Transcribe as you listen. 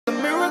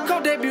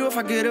miracle debut. If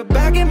I get a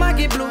bag, it might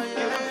get blue.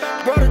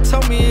 Brother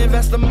told me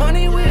invest the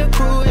money we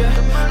accrue,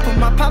 yeah. Put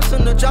my pops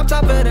on the drop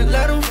top and then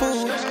let them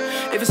fool.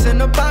 If it's in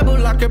the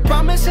Bible, I can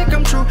promise it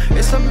come true.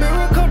 It's a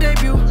miracle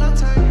debut.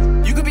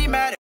 You could be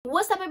mad.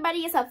 What's up, everybody?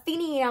 It's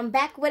Athene, and I'm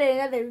back with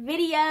another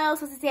video.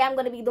 So today I'm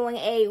going to be doing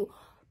a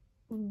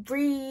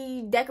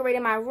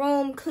redecorating my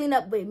room, clean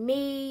up with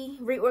me,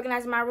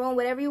 reorganizing my room,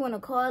 whatever you want to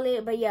call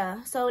it. But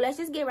yeah, so let's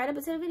just get right up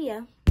into the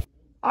video.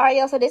 Alright,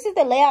 y'all, so this is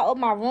the layout of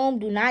my room.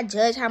 Do not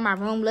judge how my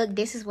room look.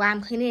 This is why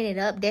I'm cleaning it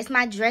up. That's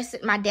my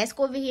desk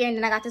over here, and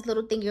then I got this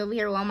little thingy over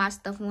here with all my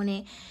stuff on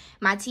it.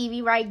 My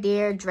TV right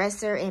there,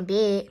 dresser, and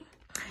bed.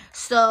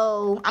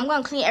 So I'm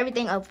gonna clean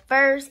everything up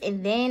first,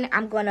 and then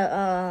I'm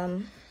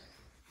gonna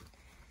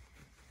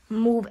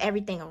move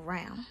everything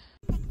around.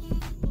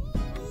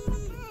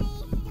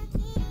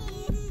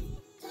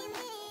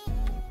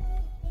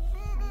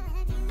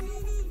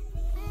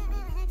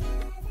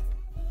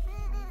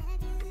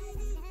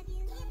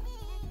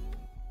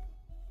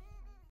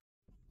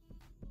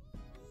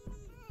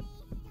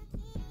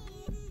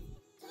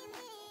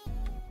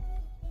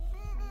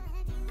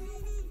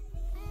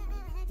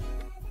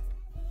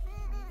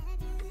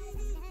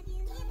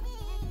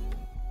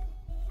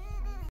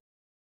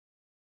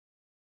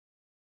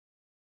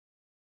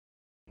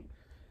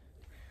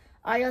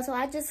 Alright, y'all, so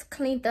I just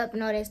cleaned up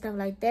and all that stuff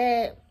like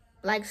that,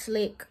 like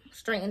slick,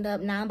 straightened up.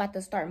 Now I'm about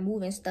to start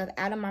moving stuff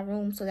out of my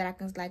room so that I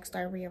can like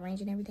start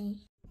rearranging everything.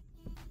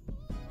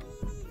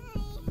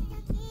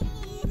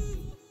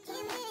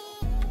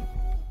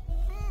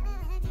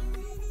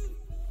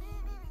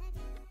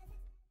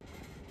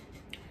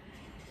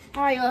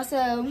 Alright, y'all,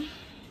 so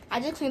I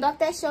just cleaned off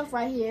that shelf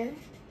right here.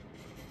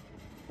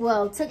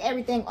 Well, took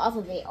everything off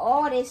of it.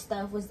 All this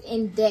stuff was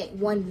in that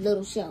one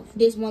little shelf.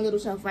 This one little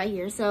shelf right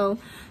here. So,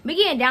 we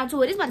getting down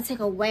to it. It's about to take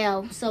a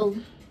while. So,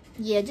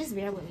 yeah, just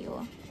bear with me,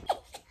 y'all.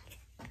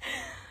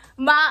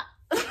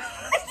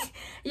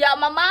 Y'all,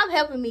 my mom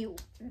helping me.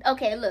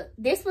 Okay, look.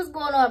 This was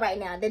going on right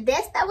now. The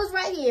desk that was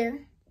right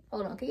here.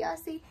 Hold on, can y'all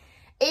see?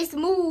 It's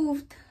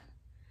moved.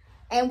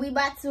 And we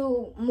about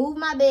to move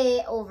my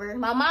bed over.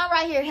 My mom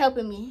right here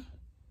helping me.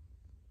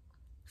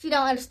 She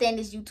don't understand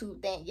this YouTube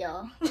thing,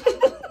 y'all.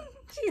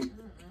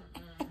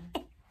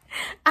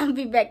 I'll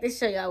be back to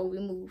show y'all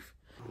when we move.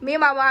 Me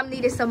and my mom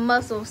needed some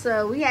muscle,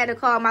 so we had to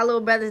call my little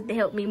brothers to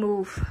help me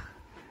move.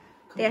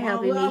 They're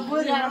helping me.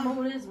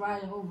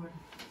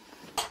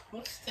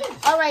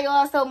 Alright,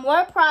 y'all, so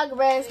more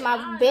progress.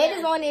 My bed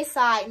is on this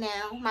side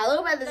now. My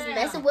little brother's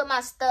messing with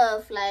my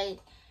stuff. Like,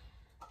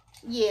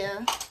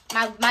 yeah.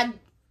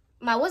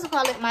 My what's it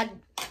called?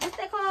 What's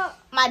that called?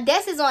 My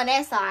desk is on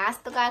that side. I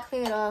still gotta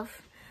clean it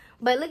off.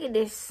 But look at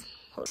this.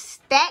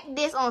 Stack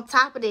this on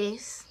top of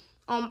this.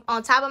 On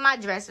top of my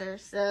dresser.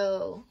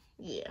 So,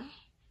 yeah.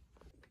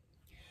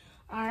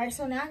 Alright,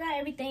 so now I got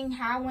everything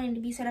how I wanted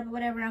to be set up or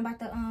whatever. I'm about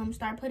to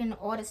start putting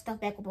all the stuff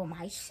back up on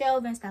my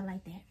shelf and stuff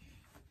like that.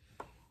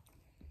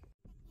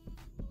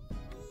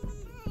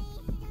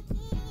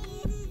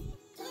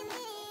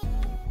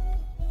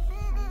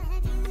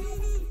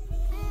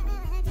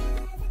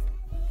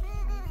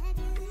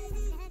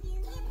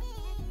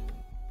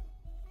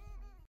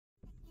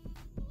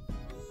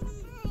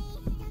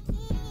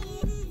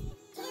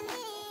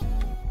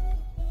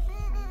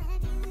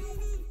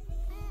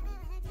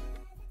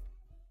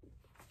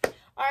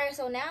 Alright,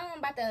 so now I'm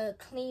about to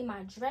clean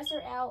my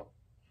dresser out.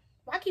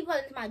 Well, I keep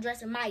calling it my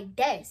dresser, my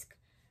desk.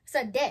 It's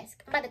a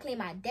desk. I'm about to clean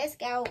my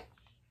desk out.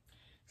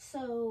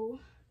 So,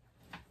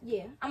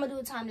 yeah, I'm going to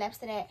do a time lapse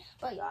to that.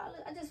 But y'all,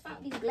 I just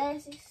found these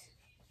glasses.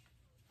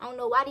 I don't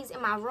know why these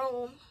in my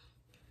room.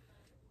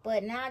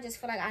 But now I just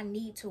feel like I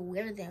need to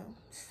wear them.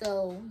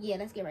 So, yeah,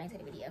 let's get right into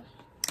the video.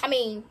 I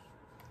mean,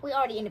 we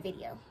already in the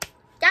video.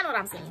 Y'all know what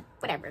I'm saying.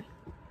 Whatever.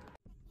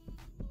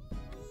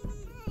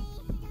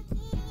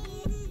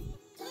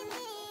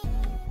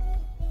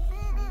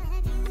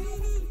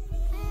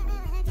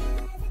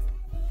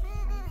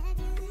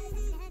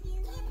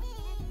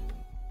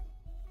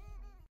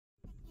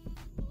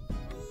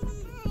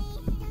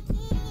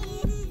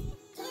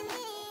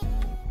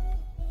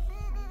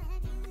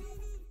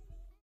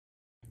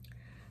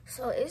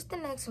 So it's the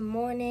next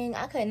morning.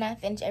 I could not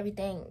finish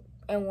everything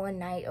in one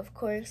night, of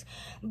course,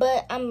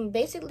 but I'm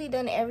basically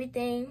done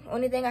everything.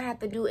 Only thing I have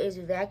to do is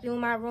vacuum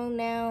my room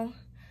now.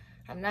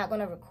 I'm not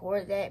gonna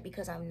record that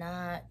because I'm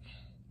not.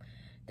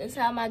 This is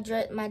how my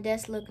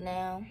desk look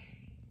now.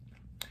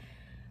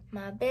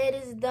 My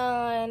bed is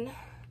done.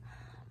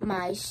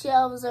 My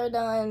shelves are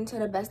done to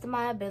the best of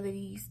my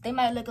abilities. They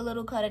might look a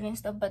little cluttered and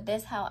stuff, but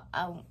that's how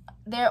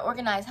they're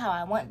organized how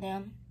I want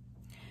them.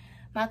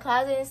 My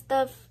closet and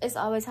stuff is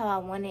always how I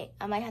want it.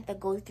 I might have to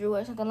go through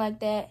or something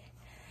like that.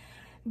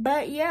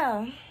 But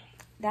yeah,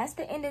 that's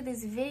the end of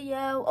this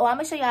video. Oh, I'm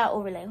going to show y'all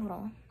overlay. Hold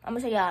on. I'm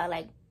going to show y'all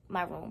like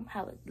my room,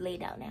 how it's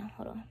laid out now.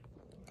 Hold on.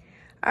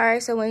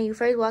 Alright, so when you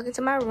first walk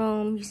into my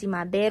room, you see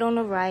my bed on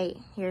the right.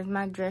 Here's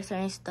my dresser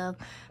and stuff.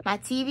 My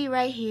TV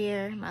right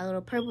here. My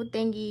little purple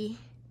thingy.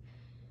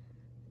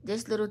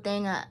 This little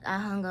thing I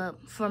hung up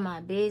for my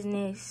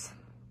business.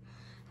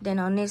 Then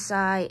on this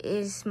side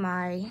is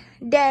my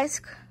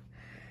desk.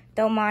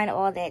 Don't mind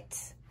all that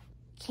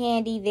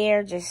candy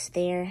there, just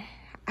there.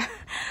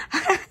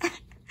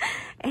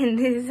 And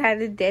this is how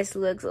the desk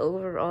looks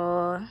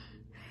overall.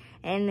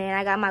 And then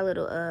I got my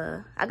little,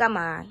 I got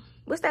my,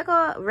 what's that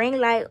called? Ring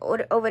light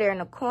over there in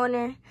the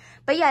corner.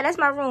 But yeah, that's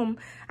my room.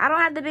 I don't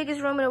have the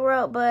biggest room in the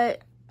world,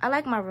 but I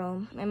like my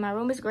room. And my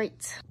room is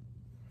great.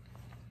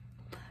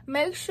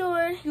 Make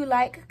sure you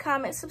like,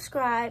 comment,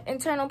 subscribe, and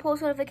turn on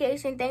post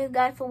notification. Thanks,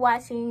 guys, for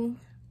watching.